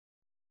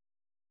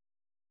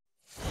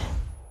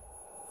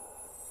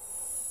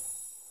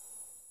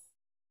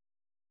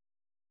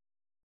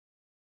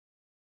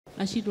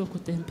Ashindwa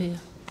kutembea.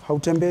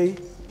 Hautembei?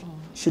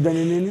 Shida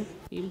ni nini?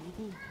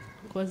 Mguu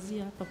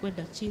kuanzia hapa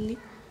kwenda chini na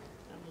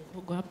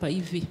mgongo hapa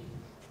hivi.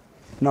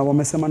 Na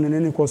wamesema ni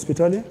nini kwa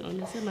hospitali?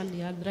 Wamesema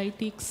ni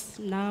arthritis,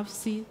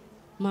 nerves,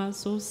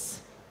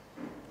 muscles.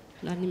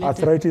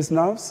 Arthritis,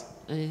 nerves?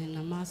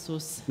 Na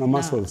muscles. Na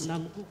muscles.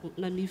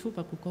 Na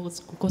mifupa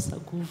kukosa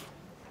nguvu.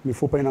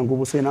 Mifupa ina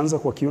nguvu, so inaanza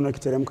kwa kiuno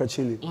ikiteremka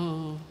chini.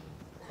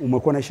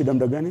 Umekuwa na shida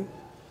muda gani?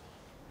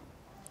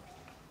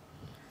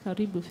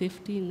 Karibu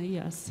 15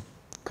 years.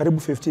 Karibu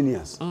 15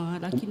 years.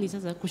 Lakini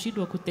sasa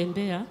kushindwa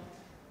kutembea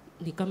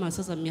ni kama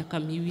sasa miaka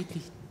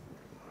miwili.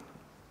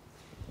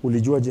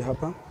 Ulijuaje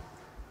hapa?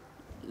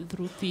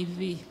 Through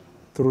TV.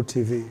 Through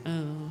TV.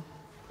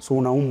 So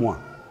unaumwa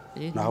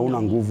na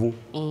hauna nguvu.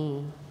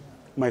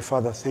 My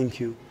Father,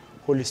 thank you.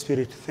 Holy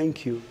Spirit,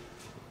 thank you.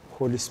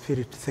 Holy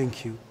Spirit,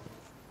 thank you.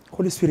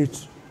 Holy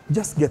Spirit,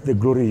 just get the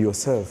glory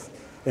yourself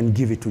and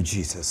give it to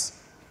Jesus.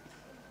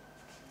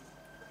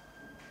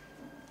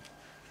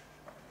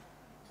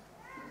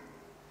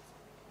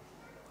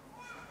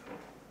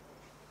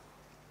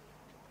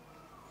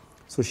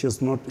 So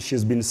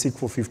she's been sick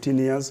for 15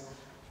 years.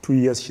 2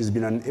 years she's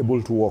been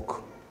unable to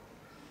walk.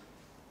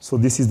 So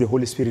this is the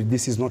Holy Spirit.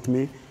 This is not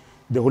me.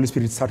 The Holy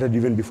Spirit started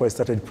even before I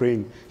started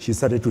praying. She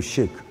started to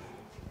shake.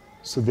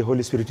 So the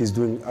Holy Spirit is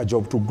doing a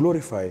job to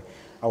glorify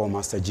our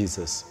Master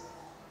Jesus.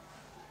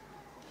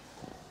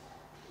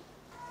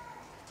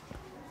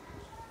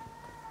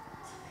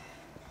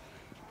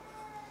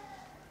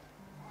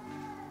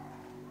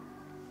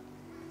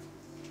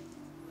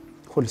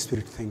 Holy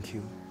Spirit, thank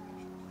you.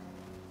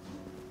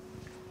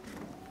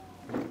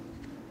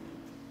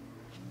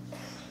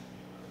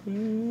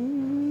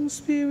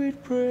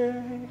 Spirit,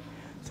 pray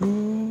through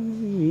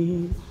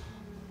me.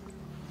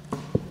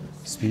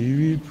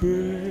 Spirit,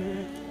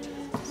 pray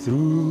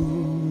through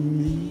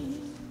me.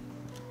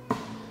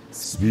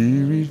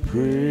 Spirit,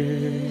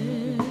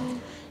 pray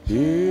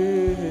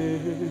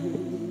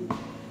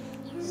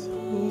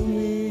through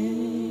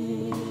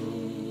me.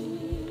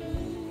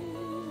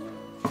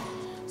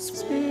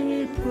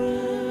 Spirit,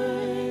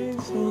 pray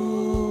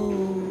through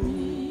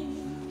me.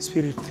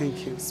 Spirit,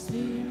 thank you.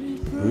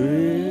 Spirit,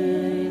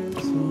 pray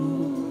through.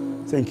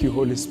 Thank you,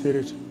 Holy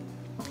Spirit.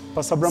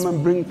 Pastor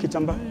Brahman, bring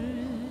kitamba.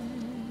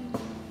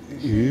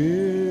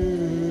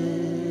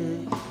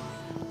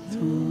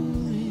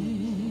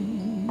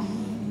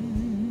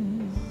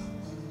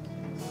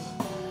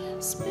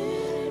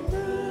 Spirit,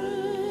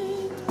 pray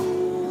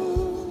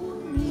through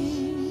me.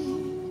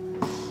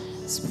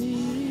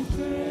 Spirit,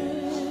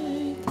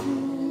 pray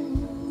through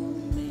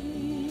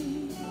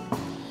me.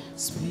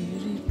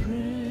 Spirit,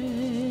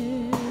 pray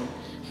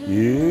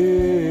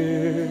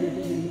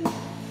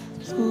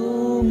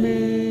through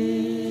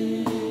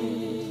me.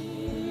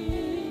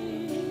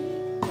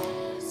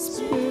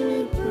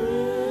 Spirit,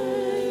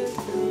 pray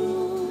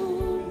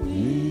through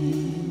me.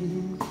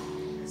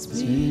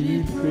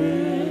 Spirit,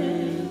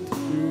 pray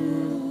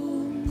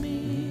through me.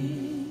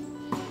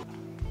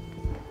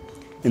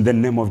 In the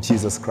name of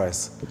Jesus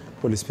Christ.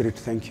 Holy Spirit,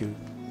 thank you.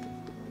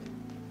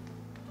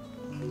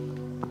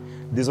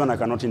 This one I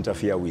cannot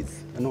interfere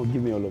with. No,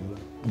 give me all of them.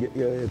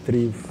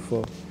 3,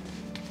 4.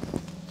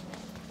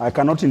 I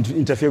cannot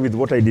interfere with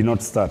what I did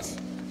not start.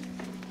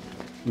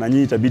 Na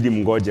nyinyi itabidi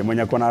mngoje.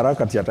 Mwenye kona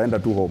haraka ati ataenda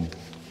tu home.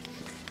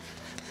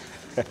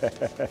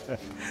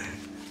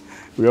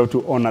 We have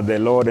to honor the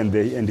Lord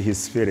and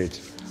His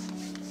Spirit.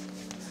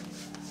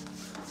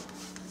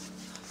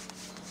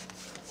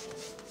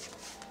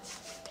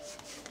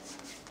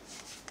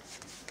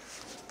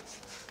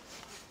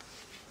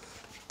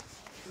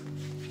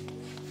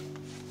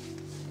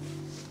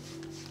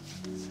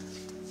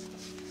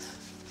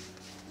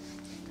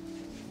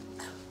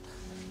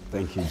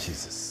 Thank you,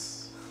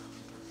 Jesus.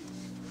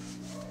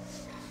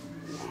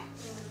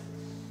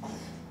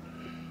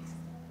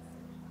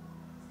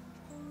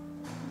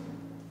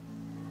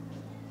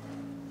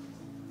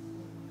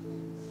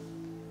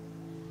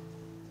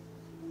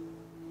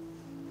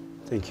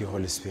 Thank you,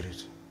 Holy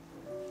Spirit.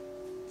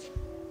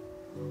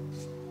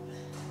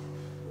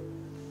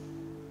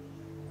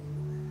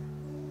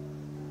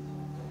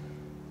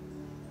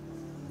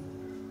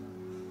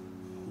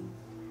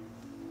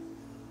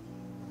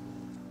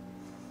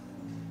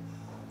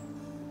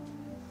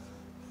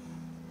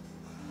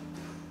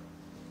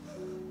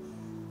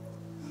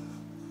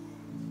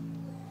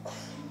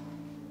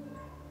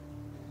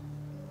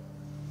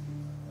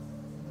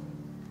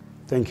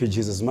 Thank you,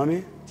 Jesus.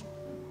 Mommy?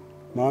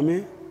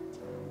 Mommy?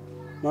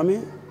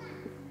 Mommy?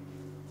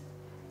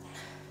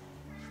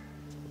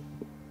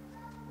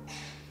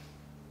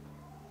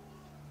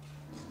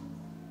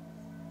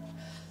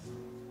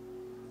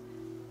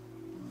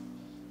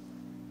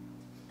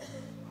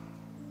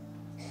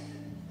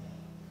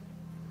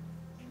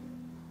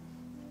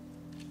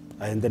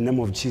 In the name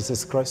of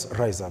Jesus Christ,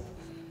 rise up.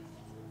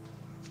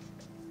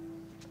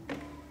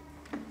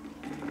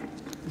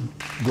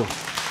 Go.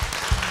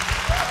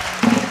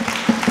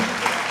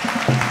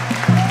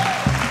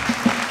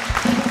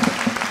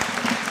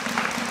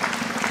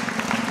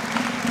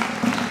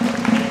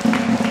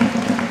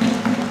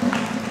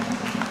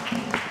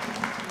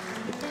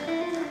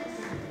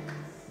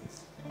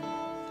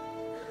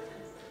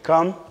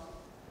 Come.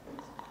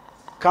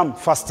 Come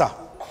faster.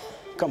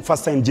 Come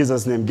faster in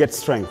Jesus' name. Get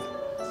strength.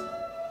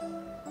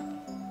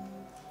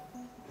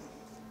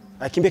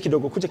 Kimbia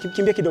kidogo. Kuja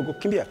kimbia kidogo.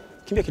 Kimbia.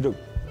 Kimbia kidogo.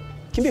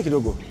 Kimbia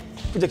kidogo.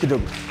 Kuja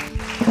kidogo.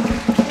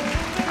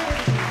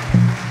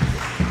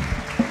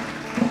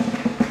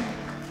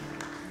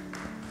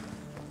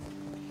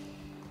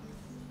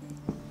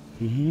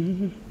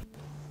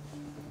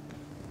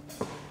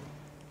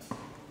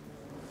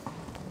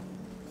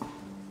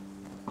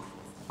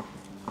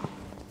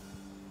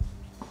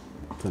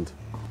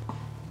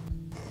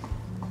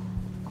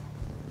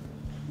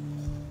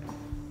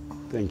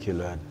 Thank you,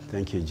 Lord.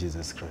 Thank you,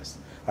 Jesus Christ.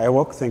 I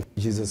walk. Thank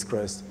you, Jesus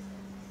Christ.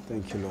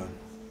 Thank you, Lord.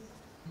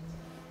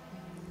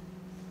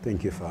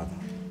 Thank you, Father.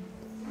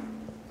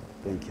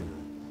 Thank you,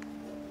 Lord.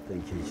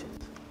 Thank you, Jesus.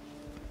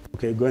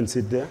 Okay, go and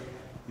sit there.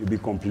 You'll be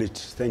complete.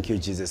 Thank you,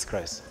 Jesus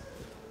Christ.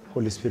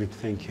 Holy Spirit,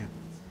 thank you.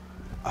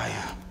 I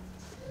am.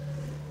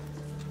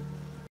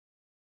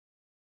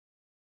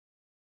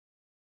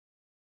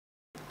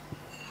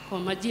 Kwa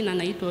majina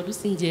naitwa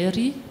Lucy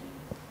Njeri.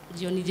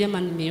 Jioni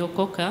jema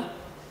nimeokoka.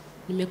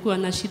 Nimekuwa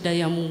na shida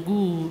ya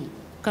mguu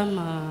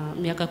kama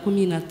miaka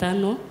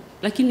 15,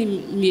 lakini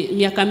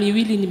miaka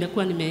miwili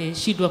nimekuwa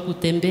nimeshindwa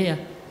kutembea.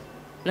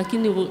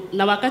 Lakini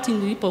na wakati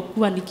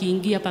nilipokuwa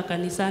nikiingia pa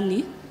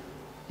kanisani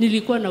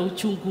nilikuwa na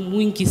uchungu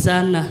mwingi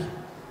sana.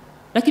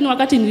 Lakini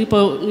wakati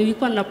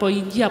nilikuwa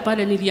ninapoingia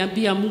pale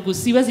niliambia Mungu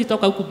siwezi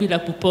toka huku bila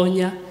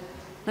kuponya.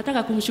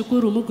 Nataka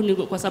kumshukuru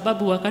Mungu kwa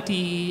sababu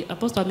wakati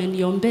apostle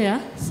ameniombea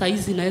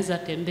saizi naweza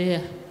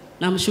tembea.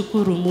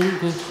 Namshukuru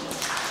Mungu.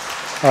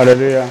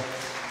 Hallelujah.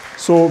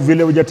 So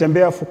vile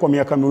hujatembea kwa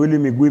miaka miwili,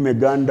 miguu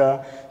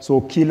imeganda,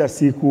 so kila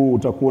siku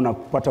utakuwa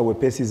unapata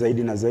wepesi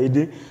zaidi na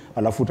zaidi,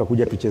 alafu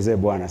utakuja tuchezee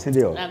Bwana, si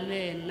ndio?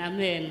 Amen.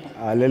 Amen.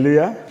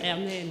 Hallelujah.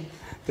 Amen.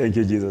 Thank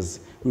you,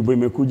 Jesus. Wimbo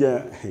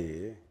imekuja.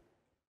 Hey.